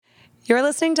You're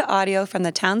listening to audio from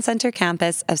the Town Center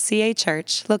campus of CA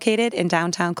Church, located in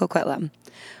downtown Coquitlam.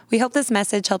 We hope this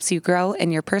message helps you grow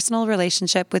in your personal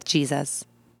relationship with Jesus.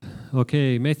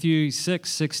 Okay, Matthew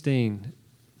 6:16.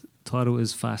 Title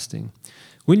is fasting.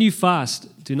 When you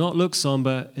fast, do not look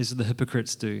somber as the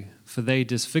hypocrites do, for they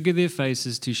disfigure their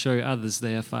faces to show others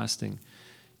they are fasting.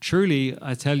 Truly,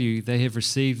 I tell you, they have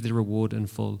received their reward in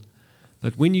full.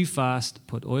 But when you fast,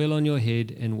 put oil on your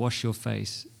head and wash your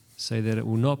face, so that it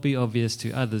will not be obvious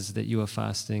to others that you are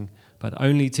fasting, but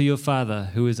only to your Father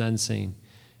who is unseen.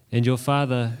 And your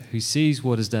Father who sees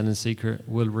what is done in secret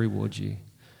will reward you.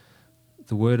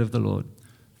 The word of the Lord.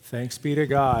 Thanks be to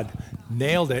God.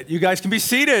 Nailed it. You guys can be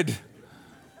seated.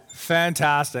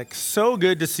 Fantastic. So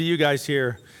good to see you guys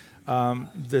here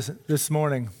this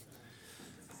morning.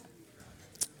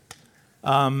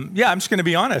 I'm just going to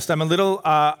be honest. I'm a little...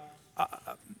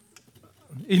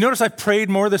 You notice I prayed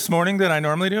more this morning than I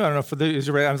normally do. I don't know if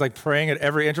I was like praying at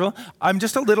every interval. I'm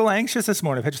just a little anxious this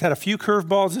morning. I just had a few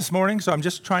curveballs this morning, so I'm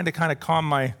just trying to kind of calm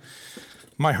my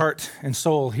heart and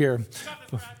soul here.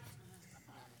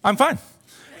 I'm fine.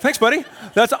 Thanks, buddy.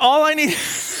 That's all I need.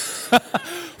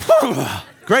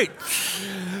 Great.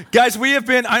 Guys, we have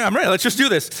been, I'm ready, let's just do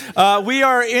this. We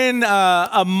are in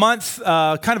a month,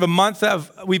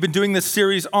 we've been doing this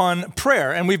series on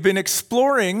prayer, and we've been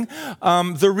exploring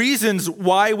the reasons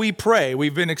why we pray.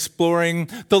 We've been exploring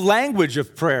the language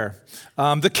of prayer,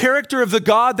 the character of the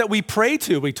God that we pray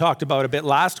to. We talked about a bit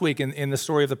last week in the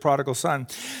story of the prodigal son.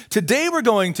 Today we're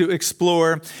going to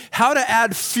explore how to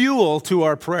add fuel to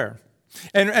our prayer.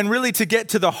 And really to get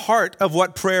to the heart of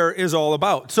what prayer is all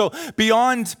about. So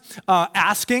beyond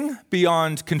asking,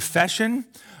 beyond confession,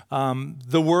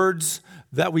 the words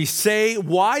that we say,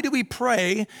 why do we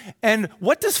pray? And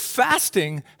what does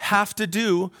fasting have to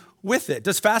do with it?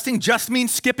 Does fasting just mean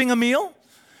skipping a meal?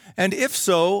 And if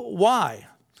so, why?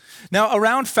 Now,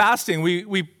 around fasting,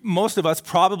 we most of us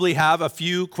probably have a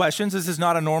few questions. This is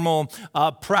not a normal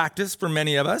practice for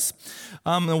many of us.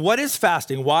 What is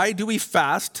fasting? Why do we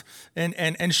fast?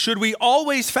 And should we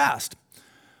always fast?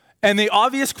 And the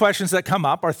obvious questions that come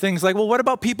up are things like, well, what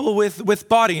about people with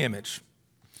body image?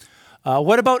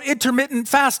 What about intermittent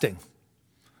fasting?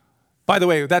 By the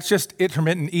way, that's just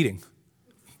intermittent eating.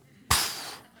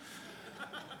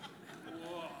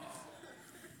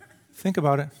 Think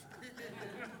about it.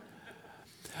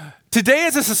 Today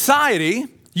as a society,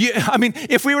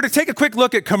 if we were to take a quick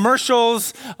look at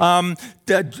commercials,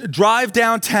 drive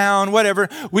downtown, whatever,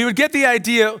 we would get the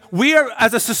idea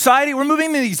as a society, we're moving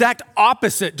in the exact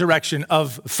opposite direction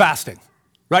of fasting,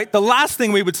 right? The last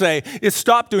thing we would say is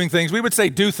stop doing things. We would say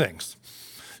do things.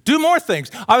 Do more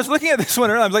things. I was looking at this one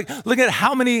earlier. I was like, look at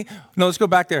how many, let's go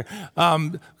back there.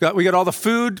 We got all the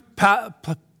food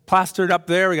plastered up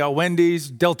there. We got Wendy's,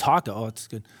 Del Taco, oh, it's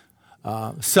good.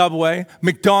 Subway,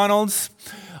 McDonald's,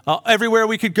 everywhere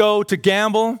we could go to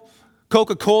gamble,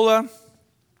 Coca-Cola.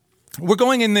 We're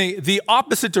going in the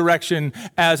opposite direction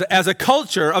as a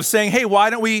culture of saying, hey, why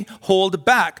don't we hold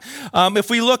back? If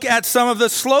we look at some of the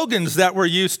slogans that we're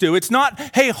used to, it's not,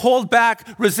 hey, hold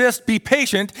back, resist, be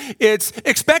patient. It's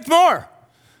expect more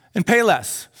and pay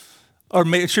less. Or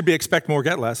it should be expect more,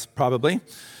 get less, probably.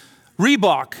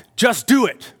 Reebok, just do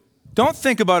it. Don't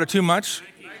think about it too much.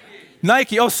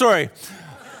 Nike, oh, sorry.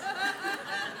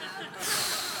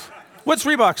 What's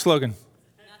Reebok's slogan?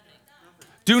 Nothing.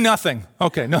 Do nothing.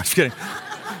 Okay, no, just kidding.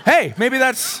 Hey, maybe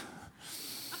that's...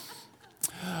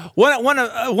 One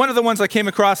of the ones I came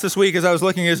across this week as I was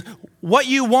looking is, what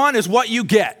you want is what you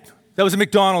get. That was a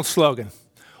McDonald's slogan.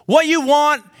 What you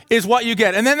want is what you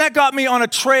get. And then that got me on a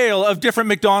trail of different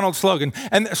McDonald's slogans.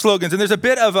 And there's a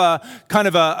bit of a kind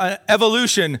of an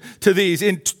evolution to these.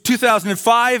 In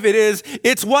 2005,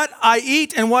 it's what I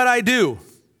eat and what I do.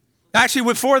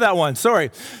 Actually, before that one,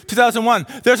 2001.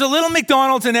 There's a little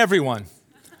McDonald's in everyone.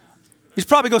 You should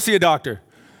probably go see a doctor.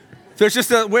 There's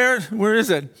just where is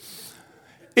it?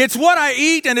 It's what I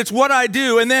eat and it's what I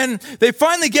do. And then they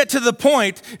finally get to the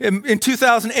point in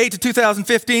 2008 to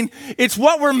 2015, it's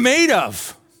what we're made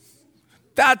of.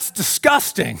 That's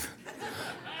disgusting.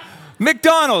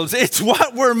 McDonald's, it's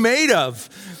what we're made of.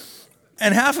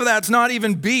 And half of that's not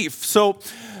even beef. So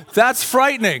that's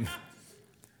frightening.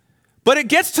 But it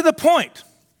gets to the point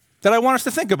that I want us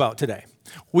to think about today.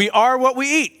 We are what we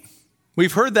eat.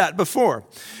 We've heard that before.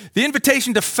 The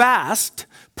invitation to fast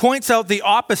points out the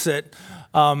opposite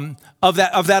of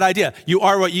that idea. You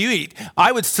are what you eat.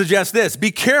 I would suggest this: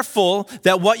 be careful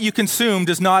that what you consume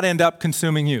does not end up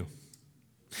consuming you.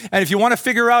 And if you want to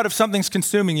figure out if something's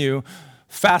consuming you,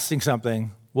 fasting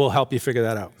something will help you figure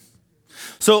that out.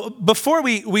 So before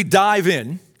we dive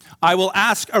in, I will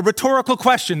ask a rhetorical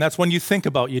question. That's when you think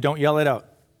about, you don't yell it out.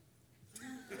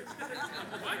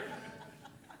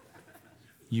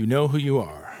 you know who you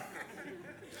are.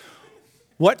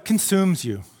 What consumes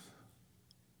you?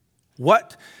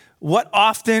 What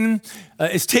often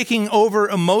is taking over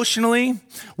emotionally?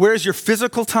 Where is your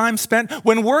physical time spent?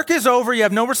 When work is over, you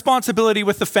have no responsibility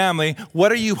with the family.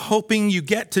 What are you hoping you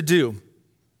get to do?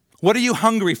 What are you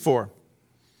hungry for?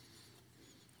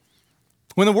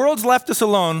 When the world's left us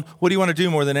alone, what do you want to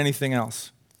do more than anything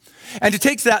else? And to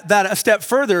take that a step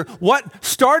further, what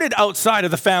started outside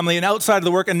of the family and outside of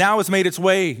the work and now has made its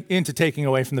way into taking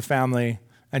away from the family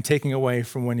and taking away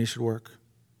from when you should work?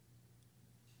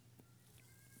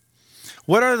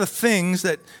 What are the things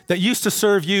that used to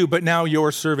serve you, but now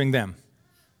you're serving them?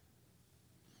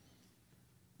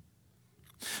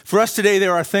 For us today,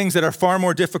 there are things that are far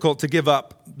more difficult to give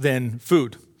up than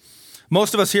food.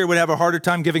 Most of us here would have a harder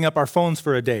time giving up our phones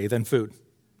for a day than food.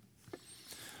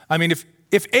 I mean,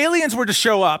 if aliens were to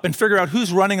show up and figure out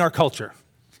who's running our culture,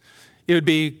 it would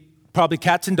be probably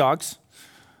cats and dogs,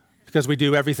 because we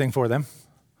do everything for them.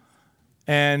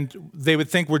 And they would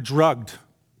think we're drugged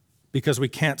because we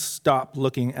can't stop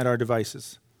looking at our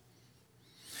devices.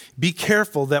 Be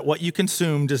careful that what you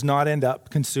consume does not end up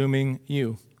consuming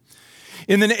you.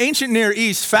 In the ancient Near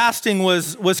East, fasting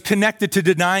was connected to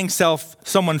denying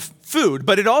someone food,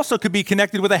 but it also could be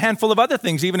connected with a handful of other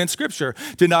things, even in Scripture.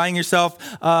 Denying yourself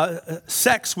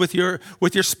sex with your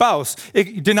spouse,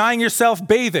 denying yourself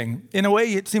bathing. In a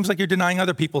way, it seems like you're denying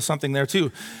other people something there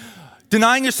too.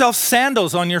 Denying yourself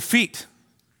sandals on your feet.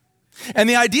 And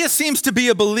the idea seems to be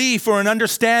a belief or an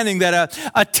understanding that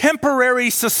a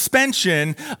temporary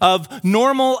suspension of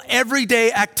normal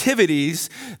everyday activities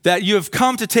that you have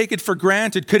come to take it for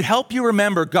granted could help you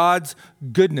remember God's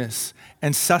goodness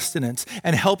and sustenance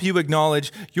and help you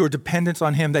acknowledge your dependence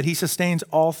on Him, that He sustains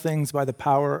all things by the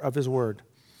power of His word.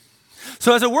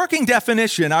 So as a working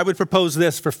definition, I would propose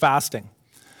this for fasting.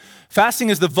 Fasting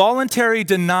is the voluntary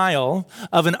denial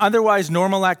of an otherwise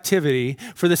normal activity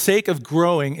for the sake of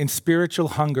growing in spiritual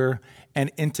hunger and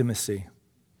intimacy.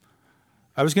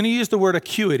 I was going to use the word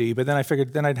acuity, but then I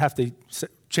figured then I'd have to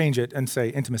change it and say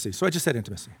intimacy. So I just said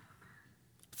intimacy.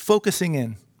 Focusing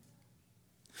in.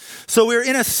 So we're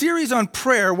in a series on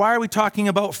prayer. Why are we talking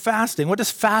about fasting? What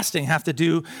does fasting have to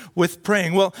do with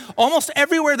praying? Well, almost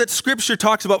everywhere that Scripture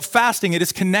talks about fasting, it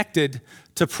is connected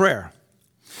to prayer.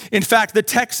 In fact, the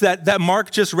text that Mark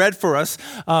just read for us,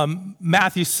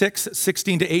 Matthew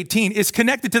 6:16-18, is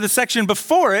connected to the section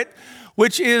before it,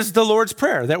 which is the Lord's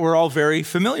Prayer that we're all very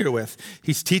familiar with.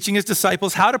 He's teaching his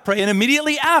disciples how to pray, and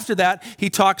immediately after that, he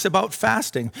talks about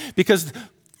fasting. Because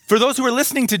for those who were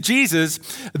listening to Jesus,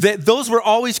 those were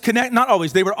always not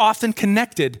always, they were often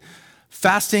connected.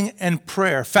 Fasting and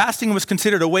prayer. Fasting was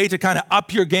considered a way to kind of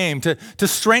up your game, to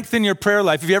strengthen your prayer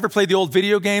life. Have you ever played the old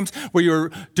video games where you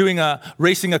were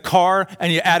racing a car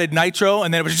and you added nitro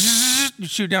and then it was you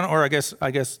shoot down? Or I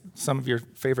guess some of your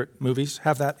favorite movies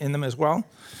have that in them as well.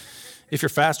 If you're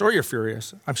fast or you're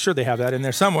furious, I'm sure they have that in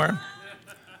there somewhere.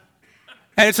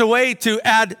 And it's a way to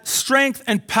add strength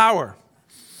and power.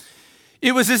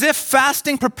 It was as if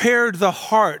fasting prepared the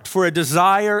heart for a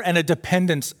desire and a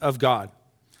dependence of God.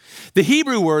 The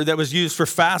Hebrew word that was used for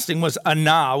fasting was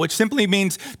anah, which simply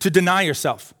means to deny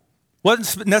yourself.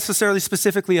 Wasn't necessarily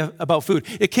specifically about food.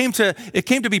 It came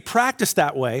to be practiced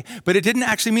that way, but it didn't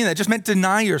actually mean that. It just meant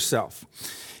deny yourself.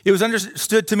 It was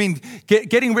understood to mean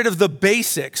getting rid of the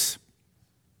basics.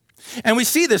 And we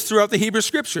see this throughout the Hebrew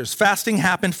Scriptures. Fasting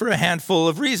happened for a handful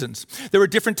of reasons. There were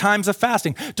different times of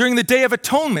fasting. During the Day of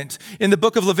Atonement in the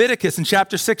book of Leviticus in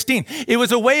chapter 16, it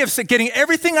was a way of getting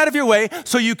everything out of your way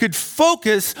so you could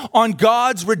focus on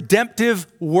God's redemptive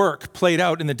work played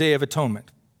out in the Day of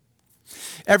Atonement.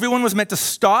 Everyone was meant to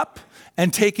stop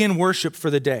and take in worship for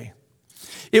the day.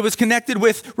 It was connected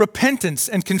with repentance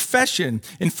and confession.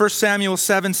 In 1 Samuel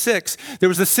 7:6, there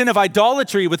was the sin of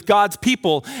idolatry with God's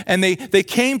people, and they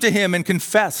came to him and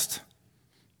confessed,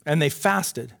 and they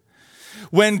fasted.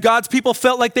 When God's people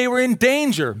felt like they were in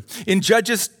danger, in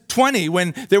Judges 20,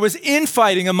 when there was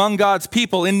infighting among God's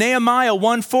people, in Nehemiah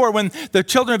 1:4, when the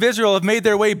children of Israel have made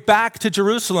their way back to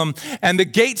Jerusalem, and the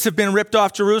gates have been ripped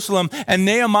off Jerusalem, and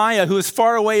Nehemiah, who is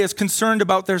far away, is concerned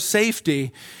about their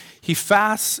safety, he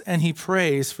fasts and he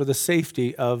prays for the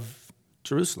safety of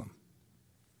Jerusalem.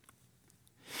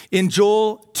 In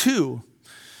Joel 2,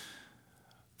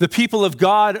 the people of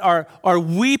God are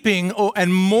weeping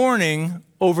and mourning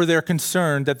over their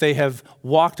concern that they have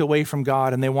walked away from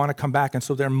God and they want to come back, and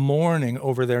so they're mourning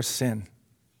over their sin.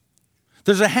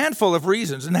 There's a handful of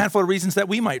reasons, and a handful of reasons that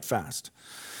we might fast.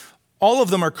 All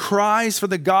of them are cries for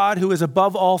the God who is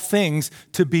above all things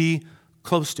to be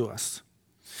close to us.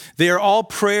 They are all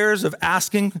prayers of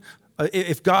asking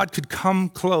if God could come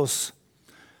close.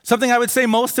 Something I would say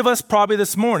most of us probably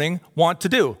this morning want to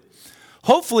do.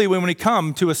 Hopefully, when we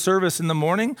come to a service in the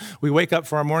morning, we wake up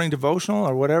for our morning devotional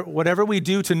or whatever we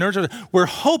do to nurture, we're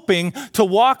hoping to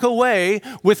walk away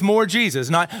with more Jesus.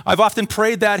 And I've often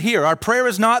prayed that here. Our prayer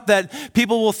is not that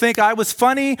people will think I was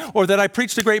funny or that I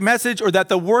preached a great message or that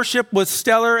the worship was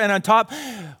stellar and on top.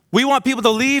 We want people to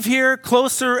leave here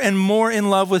closer and more in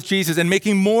love with Jesus and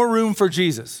making more room for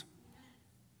Jesus.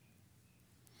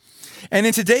 And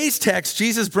in today's text,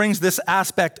 Jesus brings this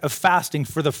aspect of fasting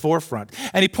for the forefront.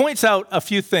 And he points out a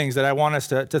few things that I want us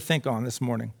to think on this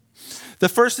morning. The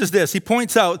first is this. He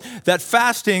points out that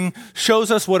fasting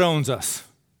shows us what owns us.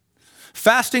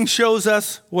 Fasting shows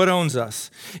us what owns us.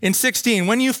 In 16,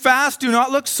 when you fast, do not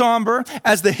look somber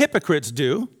as the hypocrites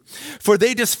do, for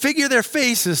they disfigure their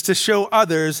faces to show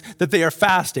others that they are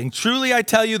fasting. Truly, I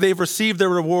tell you, they've received their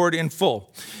reward in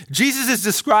full. Jesus is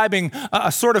describing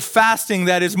a sort of fasting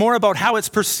that is more about how it's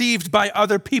perceived by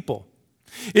other people.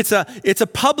 It's a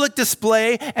public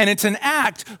display and it's an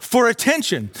act for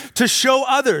attention to show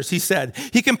others, he said.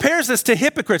 He compares this to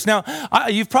hypocrites. Now,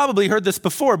 you've probably heard this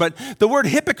before, but the word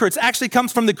hypocrites actually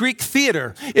comes from the Greek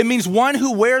theater. It means one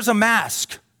who wears a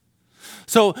mask.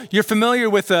 So you're familiar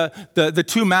with the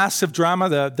two masks of drama,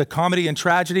 the comedy and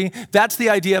tragedy. That's the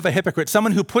idea of a hypocrite,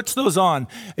 someone who puts those on.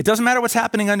 It doesn't matter what's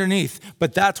happening underneath,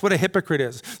 but that's what a hypocrite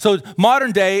is. So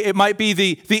modern day, it might be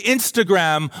the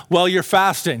Instagram while you're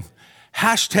fasting.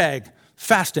 Hashtag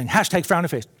fasting, hashtag frowny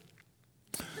face.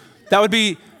 That would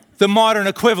be the modern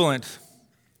equivalent.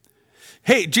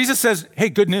 Hey, Jesus says, hey,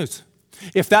 good news.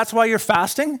 If that's why you're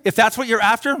fasting, if that's what you're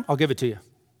after, I'll give it to you.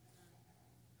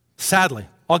 Sadly,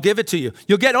 I'll give it to you.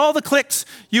 You'll get all the clicks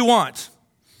you want.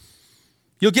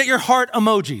 You'll get your heart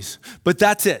emojis, but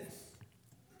that's it.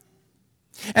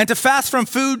 And to fast from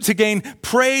food to gain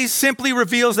praise simply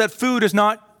reveals that food is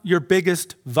not your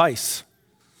biggest vice.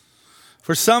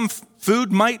 For some,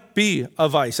 food might be a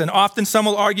vice, and often some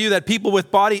will argue that people with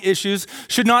body issues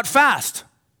should not fast.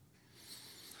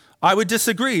 I would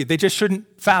disagree. They just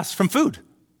shouldn't fast from food.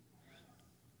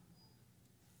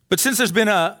 But since there's been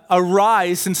a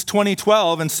rise since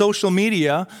 2012 in social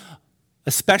media,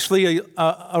 especially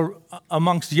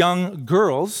amongst young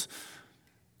girls,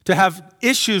 to have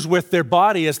issues with their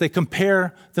body as they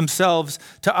compare themselves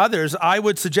to others, I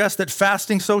would suggest that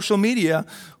fasting social media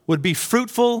would be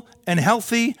fruitful and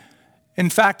healthy, in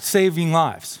fact, saving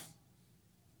lives.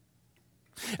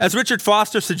 As Richard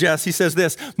Foster suggests, he says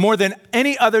this, more than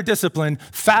any other discipline,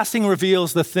 fasting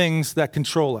reveals the things that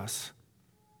control us.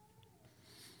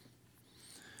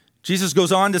 Jesus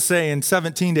goes on to say in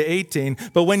 17 to 18,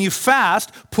 but when you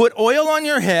fast, put oil on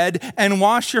your head and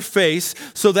wash your face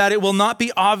so that it will not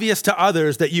be obvious to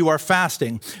others that you are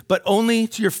fasting, but only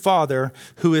to your Father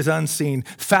who is unseen.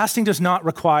 Fasting does not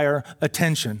require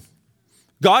attention.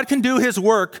 God can do his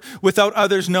work without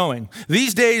others knowing.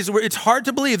 These days, it's hard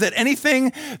to believe that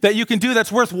anything that you can do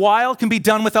that's worthwhile can be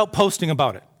done without posting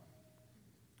about it.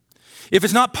 If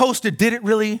it's not posted, did it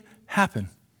really happen?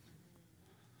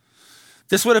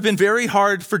 This would have been very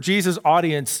hard for Jesus'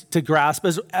 audience to grasp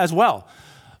as well.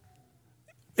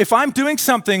 If I'm doing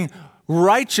something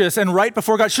righteous and right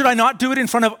before God, should I not do it in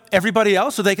front of everybody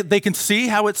else so they can see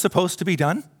how it's supposed to be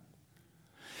done?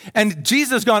 And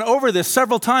Jesus has gone over this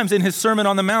several times in his Sermon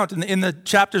on the Mount, in the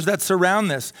chapters that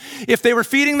surround this. If they were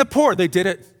feeding the poor, they did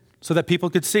it so that people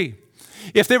could see.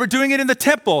 If they were doing it in the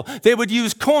temple, they would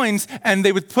use coins and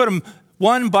they would put them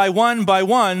one by one by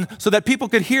one so that people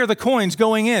could hear the coins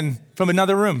going in from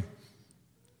another room.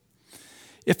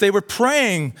 If they were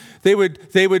praying, they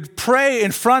would pray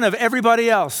in front of everybody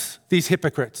else, these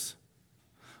hypocrites,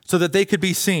 so that they could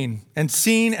be seen and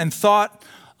thought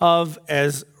of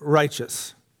as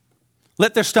righteous.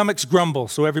 Let their stomachs grumble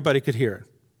so everybody could hear it.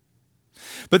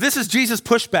 But this is Jesus'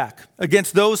 pushback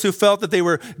against those who felt that they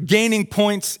were gaining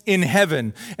points in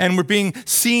heaven and were being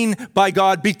seen by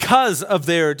God because of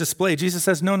their display. Jesus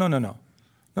says, no.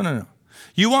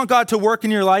 You want God to work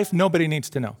in your life? Nobody needs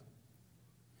to know.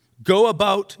 Go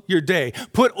about your day.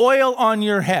 Put oil on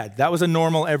your head. That was a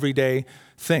normal everyday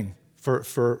thing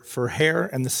for hair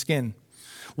and the skin.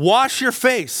 Wash your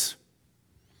face.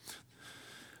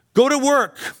 Go to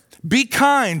work. Be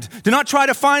kind. Do not try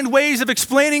to find ways of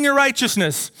explaining your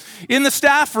righteousness in the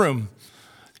staff room.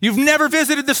 You've never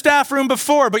visited the staff room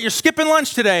before, but you're skipping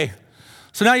lunch today.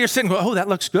 So now you're sitting, oh, that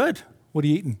looks good. What are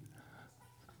you eating?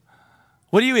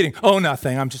 What are you eating? Oh,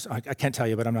 nothing. I can't tell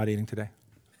you, but I'm not eating today.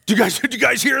 Did you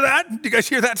guys hear that? Did you guys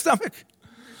hear that stomach?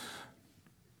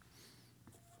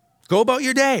 Go about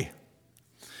your day.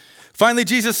 Finally,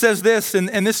 Jesus says this,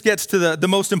 and this gets to the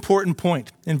most important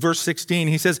point in verse 16.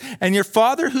 He says, and your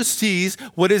Father who sees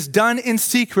what is done in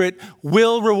secret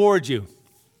will reward you.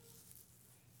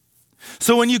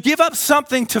 So when you give up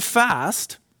something to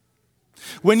fast,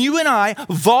 when you and I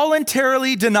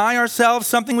voluntarily deny ourselves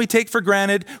something we take for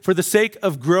granted for the sake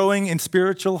of growing in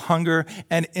spiritual hunger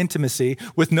and intimacy,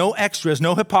 with no extras,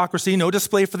 no hypocrisy, no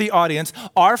display for the audience,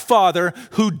 our Father,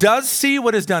 who does see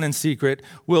what is done in secret,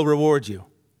 will reward you.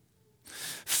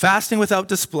 Fasting without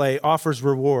display offers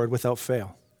reward without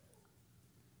fail.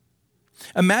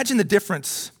 Imagine the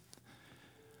difference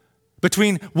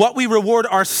between what we reward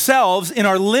ourselves in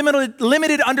our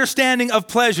limited understanding of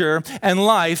pleasure and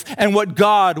life and what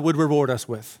God would reward us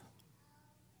with.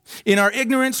 In our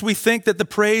ignorance, we think that the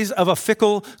praise of a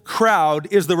fickle crowd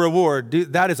is the reward.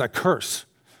 That is a curse.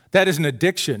 That is an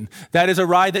addiction. That is a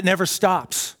ride that never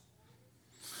stops.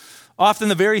 Often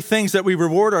the very things that we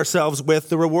reward ourselves with,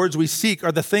 the rewards we seek,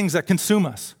 are the things that consume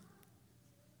us.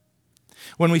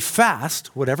 When we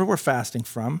fast, whatever we're fasting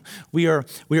from, we are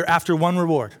after one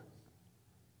reward.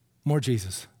 More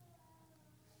Jesus.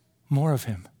 More of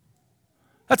him.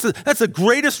 That's the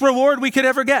greatest reward we could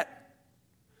ever get.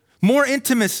 More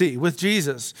intimacy with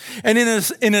Jesus. And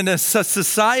in a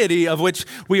society of which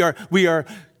we are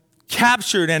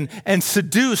captured and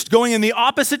seduced, going in the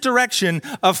opposite direction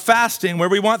of fasting, where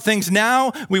we want things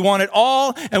now, we want it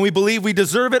all, and we believe we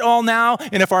deserve it all now,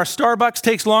 and if our Starbucks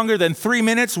takes longer than 3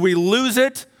 minutes, we lose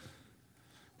it.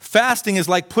 Fasting is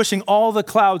like pushing all the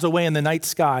clouds away in the night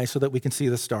sky so that we can see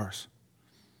the stars.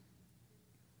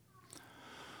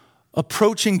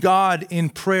 Approaching God in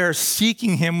prayer,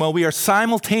 seeking him while we are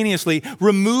simultaneously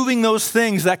removing those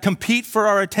things that compete for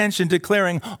our attention,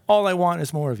 declaring, all I want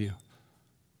is more of you.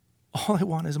 All I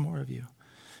want is more of you.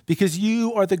 Because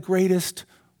you are the greatest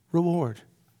reward.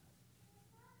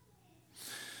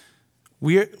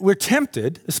 We're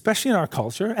tempted, especially in our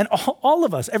culture, and all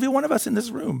of us, every one of us in this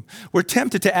room, we're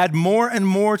tempted to add more and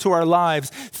more to our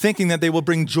lives, thinking that they will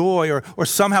bring joy or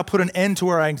somehow put an end to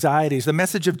our anxieties. The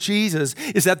message of Jesus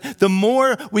is that the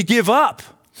more we give up,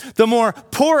 the more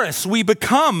porous we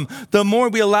become, the more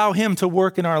we allow him to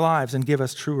work in our lives and give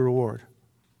us true reward.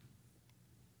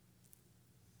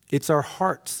 It's our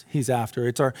hearts he's after.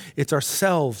 It's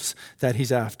ourselves that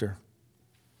he's after.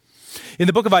 In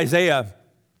the book of Isaiah,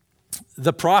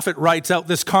 the prophet writes out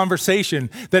this conversation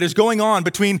that is going on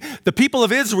between the people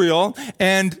of Israel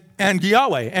and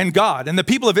Yahweh and God. And the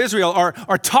people of Israel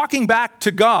are talking back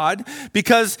to God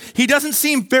because he doesn't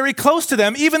seem very close to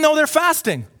them, even though they're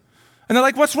fasting. And they're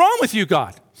like, what's wrong with you,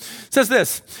 God? It says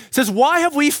this. It says, why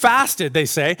have we fasted, they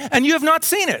say, and you have not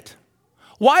seen it?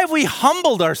 Why have we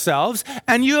humbled ourselves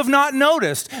and you have not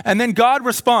noticed? And then God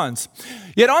responds,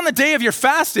 yet on the day of your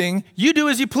fasting, you do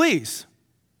as you please.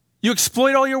 You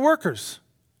exploit all your workers.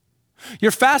 Your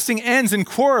fasting ends in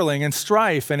quarreling and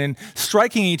strife and in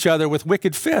striking each other with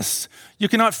wicked fists. You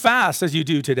cannot fast as you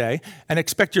do today and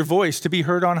expect your voice to be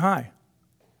heard on high.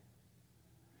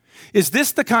 Is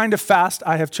this the kind of fast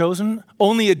I have chosen?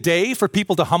 Only a day for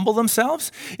people to humble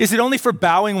themselves? Is it only for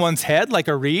bowing one's head like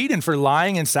a reed and for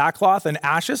lying in sackcloth and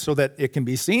ashes so that it can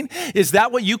be seen? Is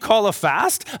that what you call a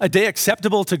fast? A day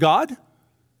acceptable to God?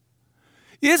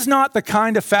 Is not the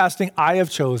kind of fasting I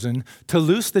have chosen to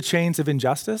loose the chains of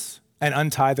injustice and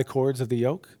untie the cords of the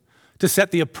yoke, to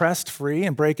set the oppressed free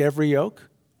and break every yoke?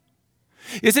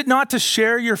 Is it not to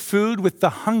share your food with the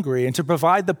hungry and to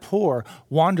provide the poor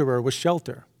wanderer with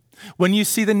shelter? When you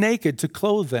see the naked, to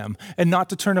clothe them and not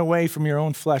to turn away from your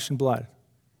own flesh and blood?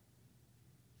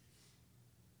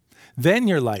 Then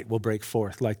your light will break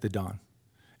forth like the dawn,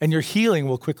 and your healing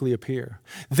will quickly appear.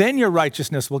 Then your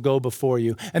righteousness will go before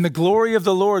you, and the glory of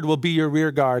the Lord will be your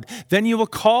rear guard. Then you will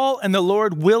call, and the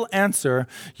Lord will answer.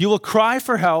 You will cry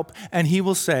for help, and he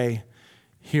will say,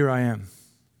 here I am.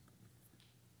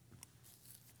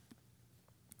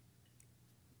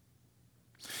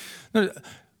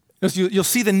 You'll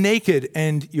see the naked,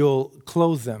 and you'll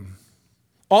clothe them.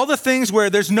 All the things where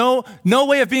there's no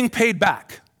way of being paid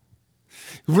back.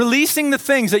 Releasing the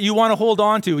things that you want to hold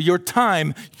on to, your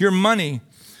time, your money.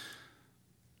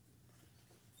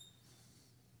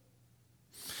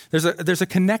 There's a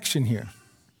connection here.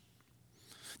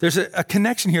 There's a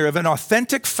connection here of an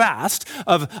authentic fast,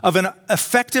 of an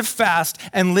effective fast,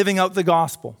 and living out the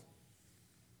gospel.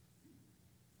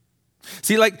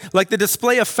 See, like the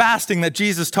display of fasting that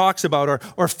Jesus talks about,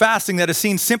 or fasting that is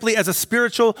seen simply as a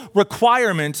spiritual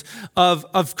requirement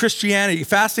of Christianity,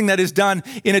 fasting that is done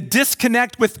in a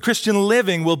disconnect with Christian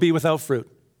living will be without fruit.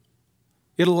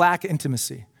 It'll lack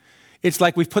intimacy. It's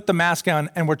like we've put the mask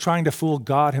on and we're trying to fool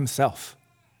God himself.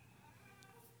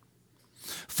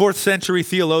 4th century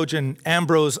theologian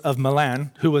Ambrose of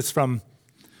Milan, who was from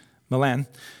Milan,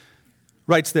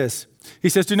 writes this. He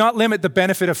says, do not limit the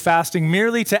benefit of fasting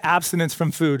merely to abstinence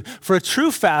from food, for a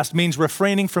true fast means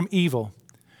refraining from evil.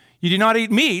 You do not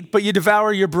eat meat, but you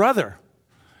devour your brother.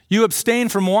 You abstain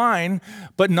from wine,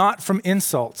 but not from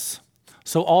insults.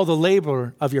 So all the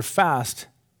labor of your fast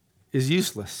is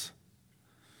useless.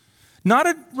 Not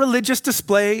a religious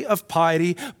display of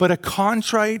piety, but a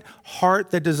contrite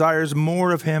heart that desires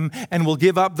more of him and will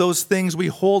give up those things we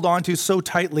hold on to so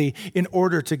tightly in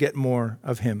order to get more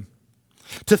of him.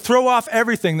 To throw off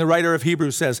everything, the writer of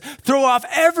Hebrews says, throw off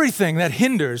everything that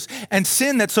hinders and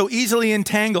sin that so easily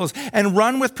entangles, and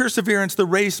run with perseverance the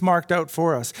race marked out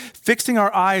for us, fixing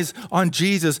our eyes on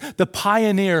Jesus, the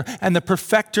pioneer and the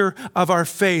perfecter of our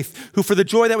faith, who for the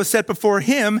joy that was set before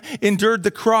him endured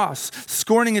the cross,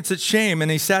 scorning its shame,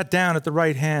 and he sat down at the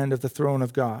right hand of the throne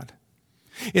of God.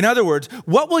 In other words,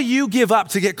 what will you give up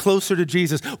to get closer to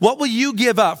Jesus? What will you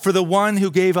give up for the one who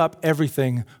gave up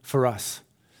everything for us?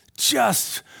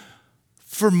 Just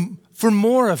for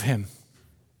more of him.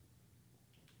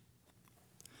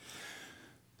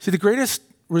 See, the greatest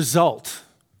result,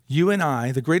 you and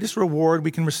I, the greatest reward we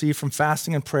can receive from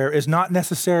fasting and prayer is not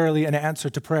necessarily an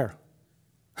answer to prayer.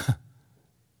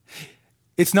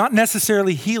 It's not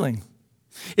necessarily healing.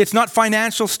 It's not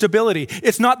financial stability.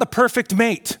 It's not the perfect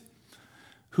mate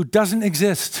who doesn't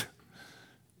exist.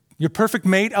 Your perfect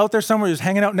mate out there somewhere is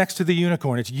hanging out next to the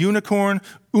unicorn. It's unicorn,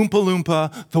 Oompa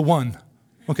Loompa, the one.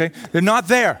 Okay? They're not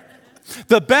there.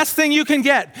 The best thing you can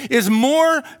get is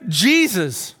more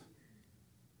Jesus.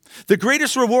 The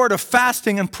greatest reward of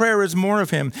fasting and prayer is more of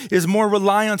him, is more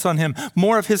reliance on him,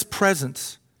 more of his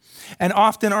presence. And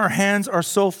often our hands are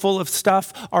so full of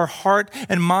stuff, our heart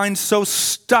and mind so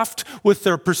stuffed with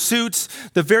their pursuits,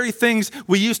 the very things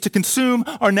we used to consume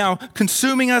are now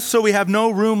consuming us, so we have no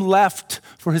room left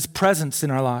for his presence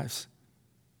in our lives.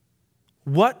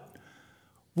 What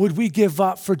would we give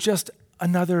up for just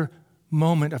another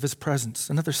moment of his presence,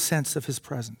 another sense of his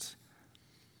presence?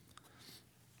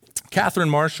 Catherine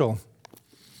Marshall,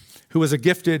 who was a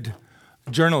gifted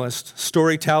journalist,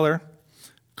 storyteller,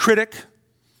 critic,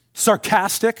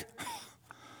 sarcastic.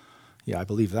 Yeah, I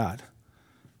believe that.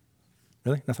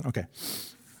 Really? Nothing? Okay.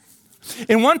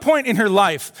 In one point in her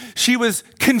life, she was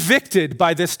convicted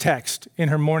by this text in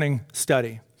her morning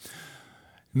study.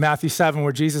 Matthew 7,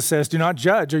 where Jesus says, do not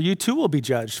judge, or you too will be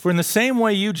judged. For in the same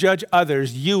way you judge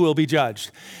others, you will be judged.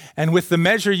 And with the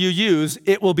measure you use,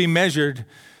 it will be measured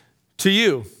to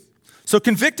you. So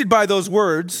convicted by those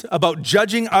words about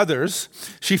judging others,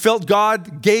 she felt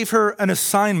God gave her an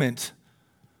assignment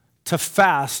to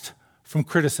fast from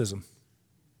criticism.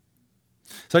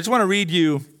 So I just want to read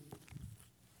you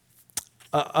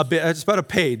a bit, just about a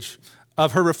page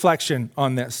of her reflection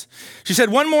on this. She said,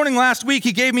 one morning last week,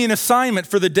 he gave me an assignment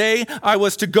for the day I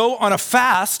was to go on a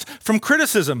fast from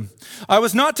criticism. I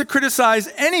was not to criticize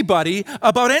anybody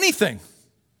about anything.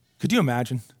 Could you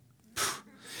imagine?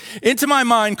 Into my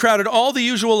mind crowded all the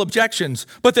usual objections,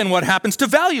 but then what happens to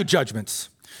value judgments?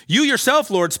 You yourself,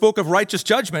 Lord, spoke of righteous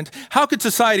judgment. How could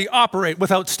society operate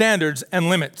without standards and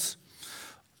limits?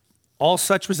 All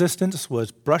such resistance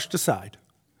was brushed aside.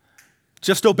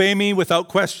 Just obey me without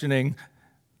questioning.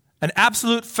 An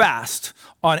absolute fast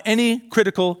on any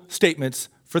critical statements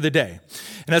for the day.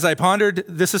 And as I pondered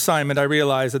this assignment, I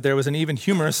realized that there was an even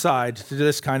humorous side to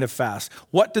this kind of fast.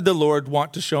 What did the Lord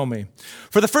want to show me?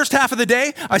 For the first half of the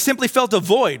day, I simply felt a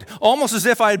void, almost as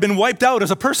if I had been wiped out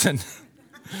as a person.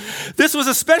 This was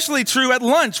especially true at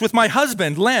lunch with my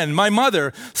husband, Len, my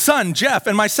mother, son, Jeff,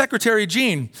 and my secretary,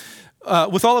 Jean.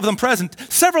 With all of them present,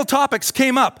 several topics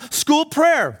came up. School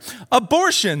prayer,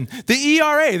 abortion, the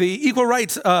ERA, the Equal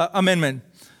Rights Amendment,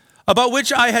 about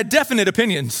which I had definite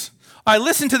opinions. I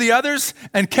listened to the others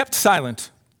and kept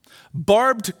silent.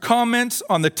 Barbed comments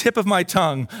on the tip of my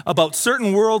tongue about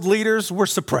certain world leaders were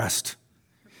suppressed.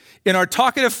 In our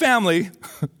talkative family,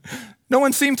 no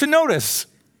one seemed to notice.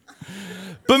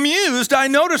 Bemused, I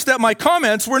noticed that my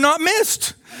comments were not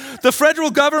missed. The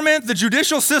federal government, the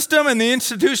judicial system, and the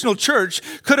institutional church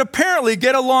could apparently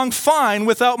get along fine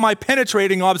without my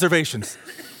penetrating observations.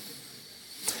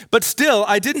 But still,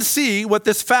 I didn't see what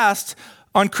this fast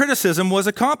on criticism was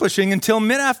accomplishing until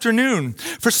mid-afternoon.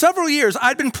 For several years,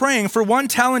 I'd been praying for one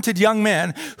talented young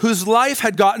man whose life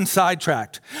had gotten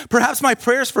sidetracked. Perhaps my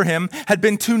prayers for him had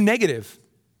been too negative.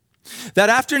 That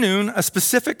afternoon, a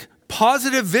specific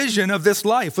positive vision of this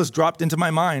life was dropped into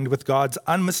my mind with God's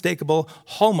unmistakable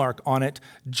hallmark on it,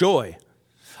 joy.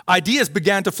 Ideas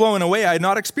began to flow in a way I had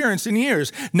not experienced in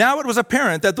years. Now it was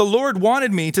apparent that the Lord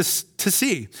wanted me to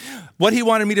see what he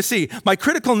wanted me to see. My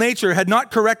critical nature had not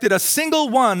corrected a single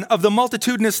one of the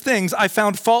multitudinous things I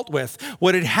found fault with.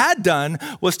 What it had done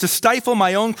was to stifle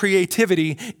my own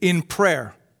creativity in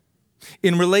prayer,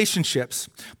 in relationships,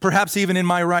 perhaps even in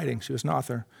my writing. She was an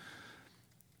author.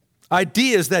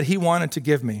 ideas that he wanted to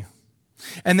give me.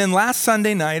 And then last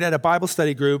Sunday night at a Bible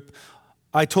study group,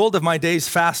 I told of my day's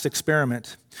fast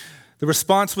experiment. The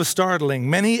response was startling.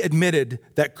 Many admitted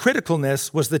that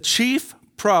criticalness was the chief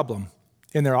problem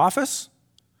in their office,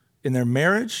 in their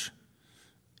marriage,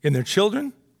 in their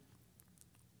children.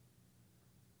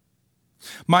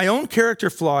 My own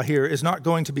character flaw here is not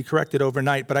going to be corrected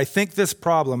overnight, but I think this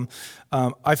problem,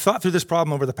 I've thought through this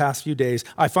problem over the past few days.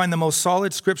 I find the most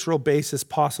solid scriptural basis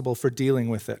possible for dealing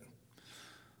with it.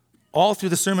 All through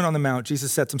the Sermon on the Mount,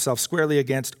 Jesus sets himself squarely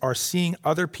against our seeing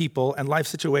other people and life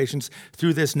situations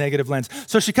through this negative lens.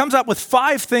 So she comes up with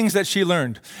 5 things that she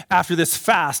learned after this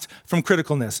fast from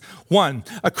criticalness. 1,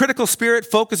 a critical spirit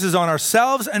focuses on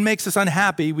ourselves and makes us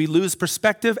unhappy. We lose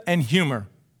perspective and humor.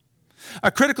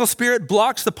 A critical spirit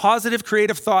blocks the positive,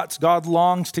 creative thoughts God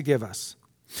longs to give us.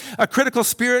 A critical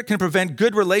spirit can prevent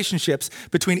good relationships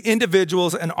between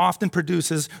individuals and often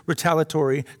produces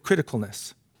retaliatory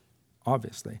criticalness,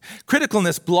 obviously.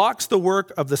 Criticalness blocks the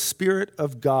work of the Spirit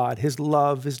of God, his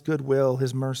love, his goodwill,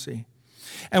 his mercy.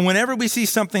 And whenever we see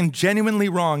something genuinely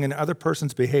wrong in another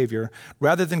person's behavior,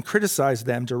 rather than criticize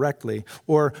them directly,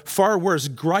 or far worse,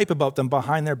 gripe about them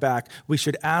behind their back, we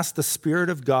should ask the Spirit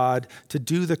of God to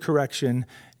do the correction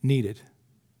needed.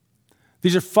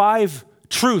 These are 5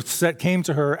 truths that came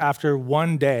to her after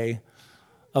one day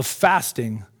of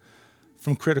fasting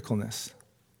from criticalness.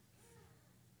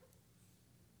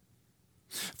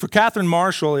 For Catherine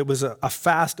Marshall, it was a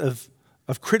fast of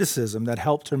criticism that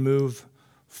helped her move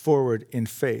forward in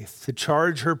faith, to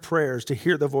charge her prayers, to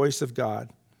hear the voice of God.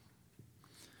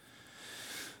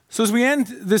 So as we end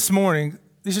this morning,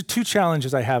 these are 2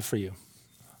 challenges I have for you.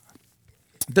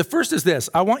 The first is this: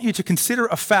 I want you to consider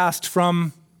a fast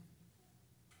from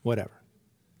whatever.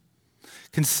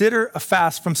 Consider a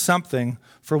fast from something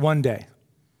for one day.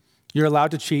 You're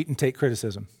allowed to cheat and take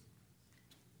criticism.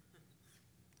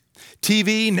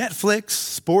 TV, Netflix,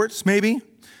 sports, maybe.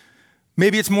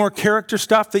 Maybe it's more character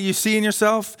stuff that you see in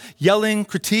yourself, yelling,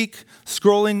 critique,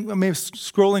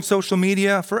 scrolling social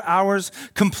media for hours,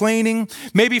 complaining.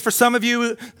 Maybe for some of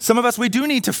us, we do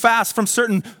need to fast from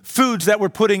certain foods that we're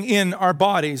putting in our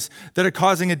bodies that are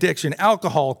causing addiction.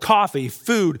 Alcohol, coffee,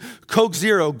 food, Coke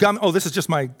Zero, gum. Oh, this is just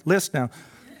my list now.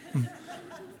 Got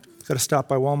to stop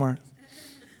by Walmart.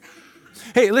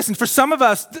 Hey, listen, for some of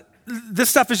us, this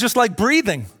stuff is just like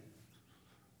breathing.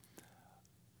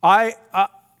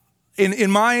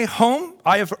 In my home,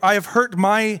 I have hurt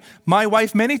my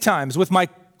wife many times with my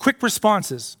quick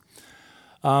responses.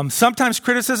 Sometimes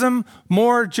criticism,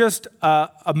 more just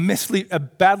a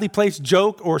badly placed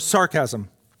joke or sarcasm.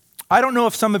 I don't know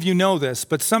if some of you know this,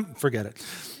 but forget it.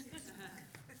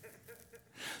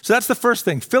 So that's the first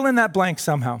thing. Fill in that blank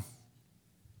somehow.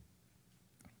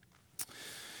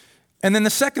 And then the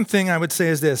second thing I would say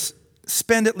is this: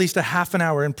 spend at least a half an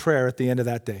hour in prayer at the end of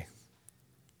that day.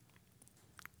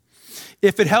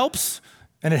 If it helps,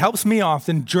 and it helps me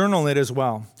often, journal it as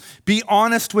well. Be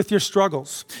honest with your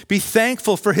struggles. Be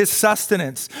thankful for his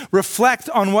sustenance. Reflect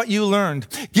on what you learned.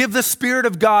 Give the Spirit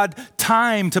of God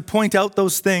time to point out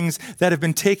those things that have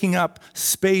been taking up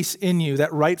space in you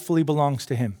that rightfully belongs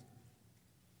to him.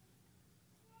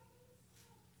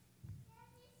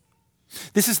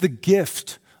 This is the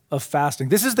gift of fasting.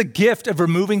 This is the gift of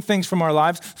removing things from our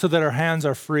lives so that our hands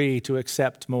are free to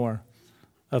accept more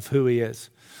of who he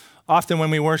is. Often when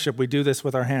we worship, we do this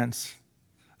with our hands.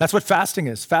 That's what fasting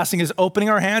is. Fasting is opening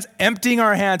our hands, emptying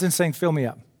our hands, and saying, fill me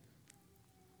up.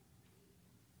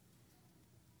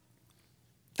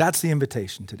 That's the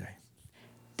invitation today.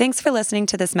 Thanks for listening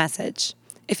to this message.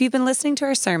 If you've been listening to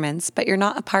our sermons, but you're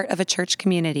not a part of a church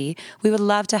community, we would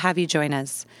love to have you join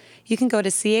us. You can go to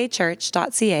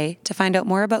cachurch.ca to find out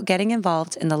more about getting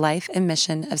involved in the life and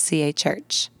mission of CA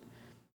Church.